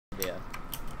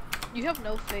You have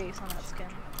no face on that skin.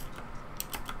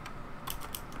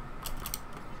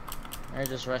 Alright,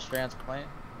 just rush Rand's point.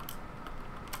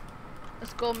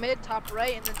 Let's go mid, top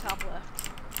right, and then top left.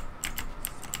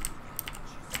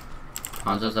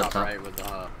 Hanzo's up top. Right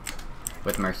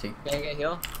With Mercy. Can you get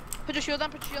heal? Put your shield on,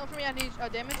 put your shield on for me. I need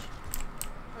damage.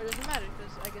 Or it doesn't matter,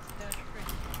 because I get some damage for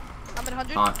free. I'm at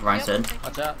 100. Ryan's dead.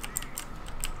 Watch out.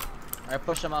 Alright,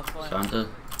 push him off point. Hanzo.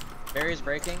 Barry's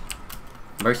breaking.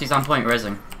 Mercy's on point,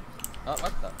 rezzing. Oh,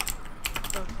 what the?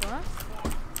 The fuck?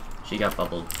 She got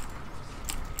bubbled.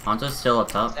 Hanzo's still up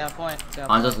top. Stay on point. Stay on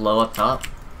Hanzo's low up top.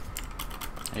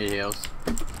 He heals.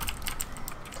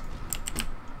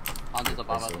 Hanzo's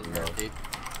above us with Mercy.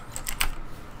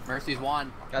 Mercy's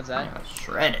one. Got Zach.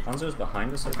 Shredded. Hanzo's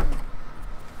behind us, I think.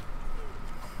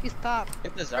 He's top.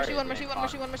 Get this Mercy one, Mercy one,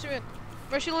 Mercy one, Mercy one.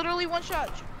 Mercy literally one shot.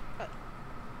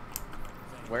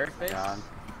 Where face? God.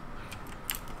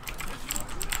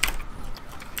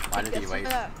 Why did he wait?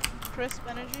 Crisp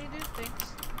energy, dude.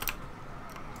 Thanks.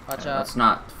 Watch out. Let's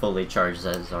not fully charge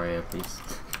that Zarya, please.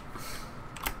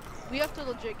 We have to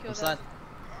legit kill It's that.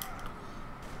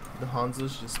 not. The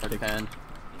Hanzo's just Good pen.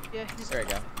 Yeah, he's There we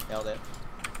go. Nailed it.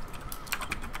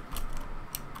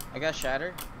 I got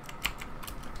Shatter.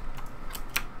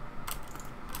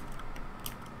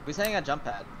 Who's hitting a jump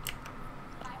pad?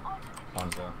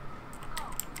 Hanzo.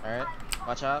 Alright.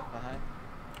 Watch out. Behind.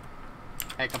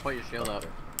 Hey, come put your shield up.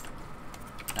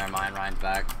 Never mind, Ryan's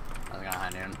back. I was gonna high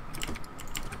noon.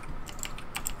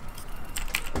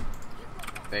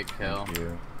 Big kill. Thank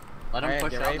you. Let him Alright,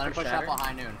 push get up, ready let him for push up Shatter. a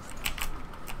high noon.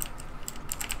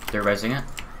 They're rezzing it.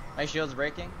 My shield's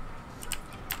breaking.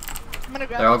 I'm gonna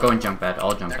grab They're all it. going jump pad.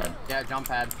 All jump pad. Yeah, jump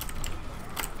pad.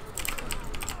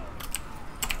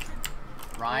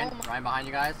 Ryan, Oh Ryan behind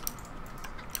you guys.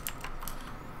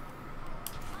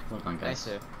 Hold on, Nice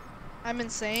guys. too. I'm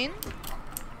insane.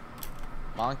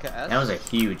 Monka S. That was a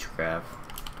huge grab.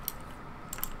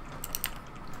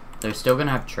 They're still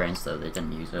gonna have trance though. They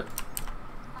didn't use it.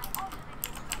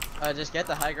 Just get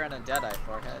the high ground and Deadeye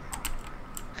forehead.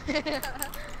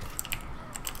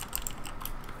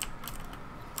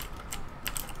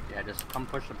 Yeah, just come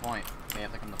push the point. They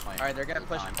have to come to point. Alright, they're gonna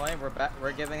Full push time. point.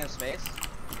 We're giving him space.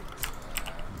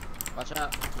 Watch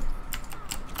out.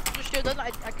 Just shield on. I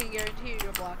can guarantee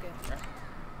you'll block it. Alright.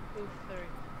 Oof, sorry.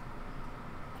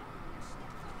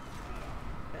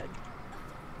 Good.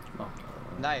 Oh.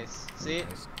 Nice. See?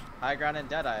 Nice. High ground and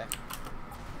Deadeye.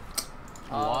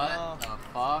 What the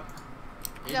fuck?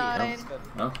 Idiot. Nine. That's good.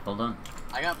 Oh, hold on.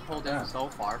 I got pulled in so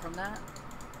far from that.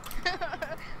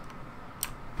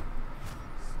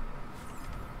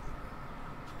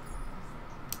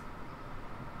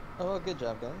 Oh, good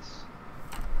job, guys.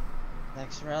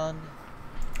 Next round.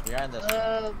 We are in this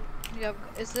round. Yeah.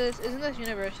 Isn't this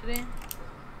university?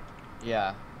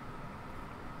 Yeah.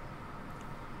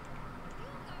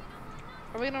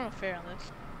 Are we gonna fair on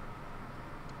this?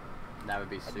 That would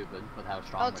be stupid with how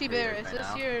strong Oh, the T-Bear, crew is right this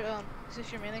now.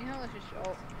 your main account? This is your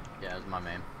alt. Yeah, it's my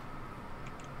main.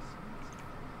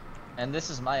 And this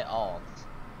is my alt,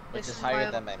 which This is is my higher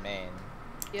alt. than my main.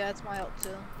 Yeah, it's my alt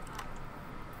too.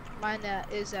 Mine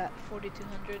is at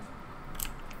 4,200.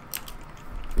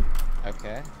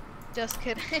 Okay. Just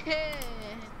kidding.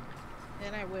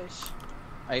 And I wish.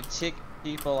 I take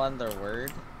people on their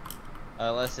word,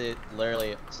 unless it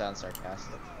literally sounds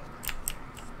sarcastic.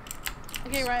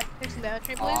 Okay, right. Take some damage,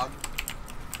 please. Hog.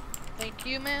 Thank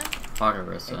you, man.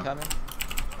 Pagarissa. Incoming.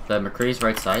 The McCree's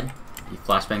right side. He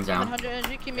flashbangs down. 100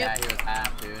 energy. Keep me Yeah, up. he was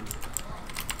half, dude.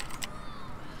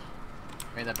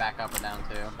 Made the back up or down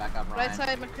too. Back up, Ryan. Right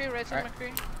side McCree. Right side Alright.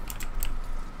 McCree.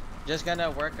 Just gonna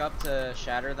work up to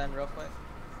Shatter then real quick.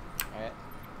 Alright.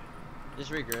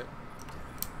 Just regroup.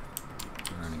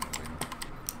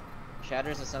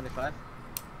 Shatter's at 75.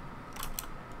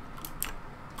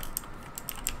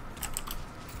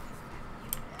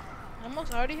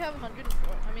 Almost already have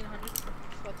 104. I mean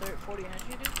 140 energy,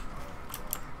 dude.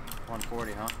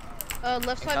 140, huh?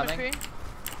 Left side Incoming. McCree.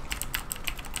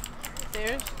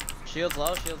 Stairs. Shield's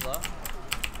low, shield's low.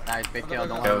 Nice, big kill.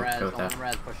 Don't Go, let him res. go Don't let with him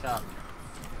res. Push up.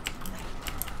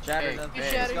 Shatter's Hey, in. You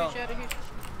Hey, shatter, Let's you go. shatter, you.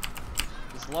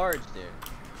 He's large, dude.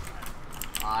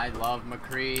 I love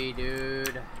McCree,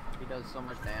 dude. He does so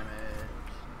much damage.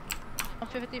 I'm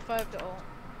 55 to ult.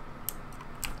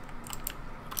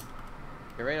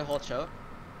 You ready to hold choke?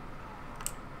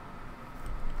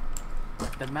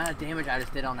 The amount of damage I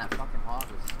just did on that fucking hog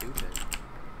was stupid.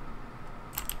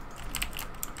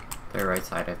 They're right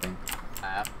side, I think.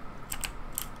 Tap.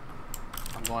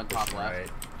 I'm going top left.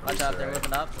 Right. Watch out, they're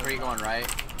moving up. Three going right.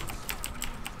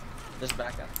 Just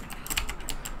back up.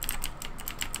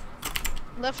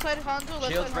 Left side Hanzo,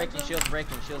 left Shield's side breaking, Hanzo. shield's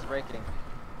breaking, shield's breaking.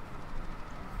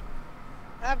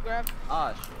 I have grab.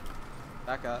 Ah, shit.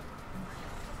 Back up.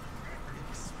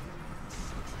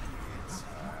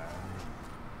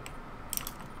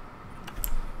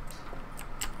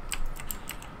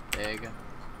 Big.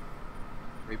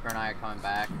 Reaper and I are coming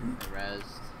back. They rezzed.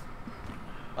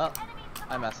 Well,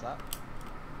 I messed up.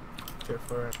 Go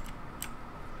for it.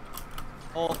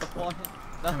 Oh, the point.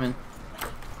 Come in.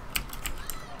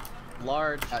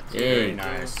 Large. Got two. Hey. Very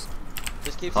nice.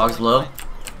 Just keep Hog's selling low. point.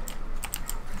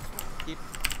 Keep.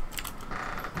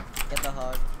 Get the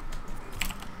hog.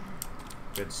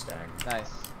 Good stag. Nice.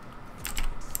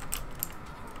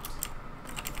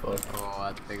 But Oh,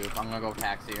 that's a big oof. I'm gonna go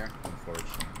taxi here.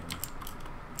 unfortunately.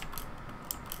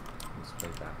 Let's play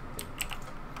back.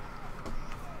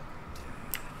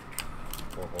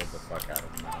 We'll hold the fuck out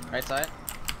of him. Right side.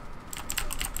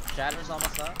 Shatter's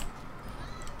almost up.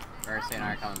 Mercy and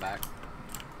I are coming back.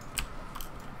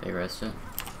 They rested.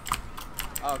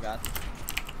 Oh god.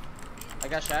 I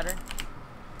got Shatter.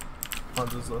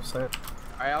 Hanzo's left side.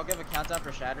 Alright, I'll give a countdown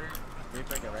for Shatter.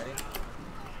 Reaper, get ready.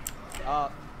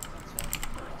 Oh.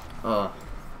 Oh.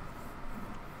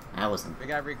 That was We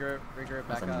gotta regroup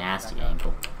back a up. nasty back up.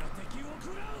 angle.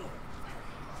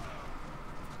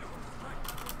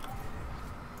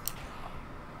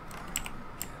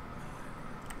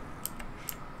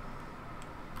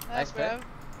 Nice pick. grab.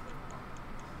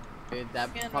 Dude, that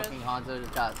Again, fucking Rez. Hanzo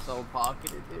just got so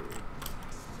pocketed, dude.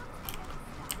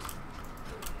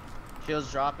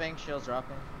 Shields dropping, shields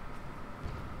dropping.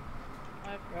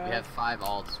 I have We grab. have 5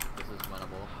 ults. This is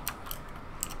winnable.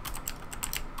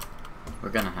 We're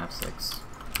gonna have 6.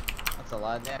 That's a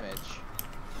lot of damage.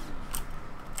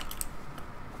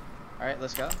 Alright,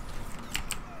 let's go.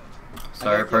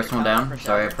 Sorry, give a personal countdown down. for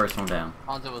Sorry, Shatter. personal down.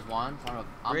 Hanzo was 1. I'm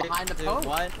Three, behind the 2, post.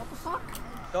 1. What the fuck?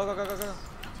 Go, go, go, go, go.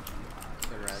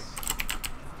 Good res.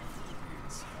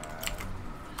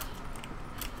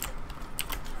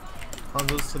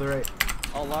 Hanzo's to the right.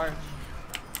 Oh, large.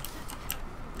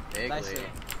 Bigly. Nicely.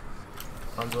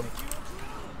 Hanzo.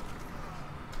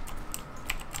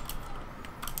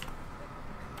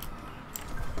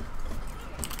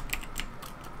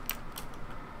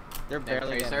 They're Nick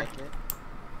barely gonna Tracer. make it.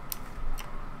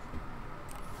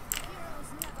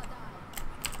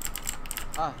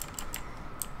 Ah.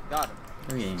 Got him.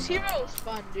 This hero is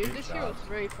fun, dude. Good This job. hero is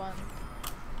very fun.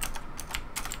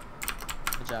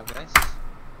 Good job, guys.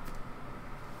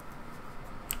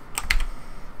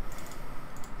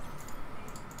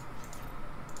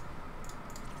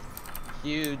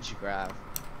 Huge grab.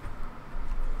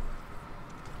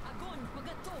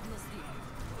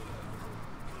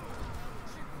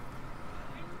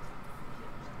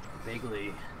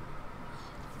 Bigly.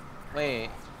 Wait,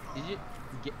 did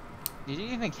you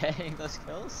even get any of those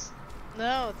kills?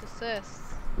 No, it's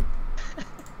assists.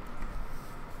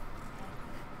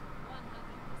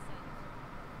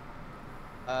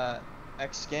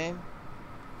 X game?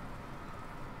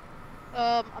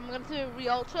 I'm gonna do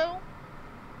Rialto.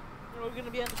 And we're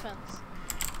gonna be on defense.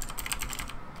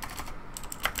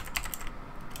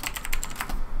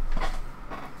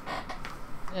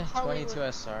 Yeah, Hollywood. 22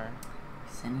 SR.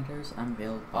 Senators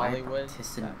unveiled Hollywood.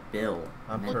 bipartisan bill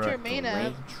I'm meant What's to your main delay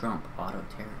ad? Trump auto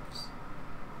tariffs.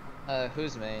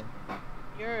 Who's main?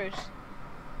 Yours.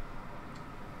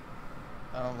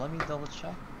 Let me double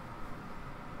check.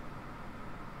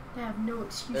 They have no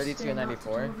excuse 32 today not to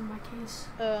 94. deliver my case.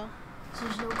 Oh.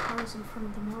 There's no cars in front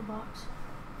of the mailbox.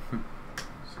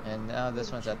 And now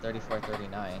this one's at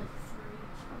 34.39.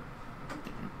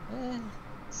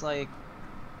 It's like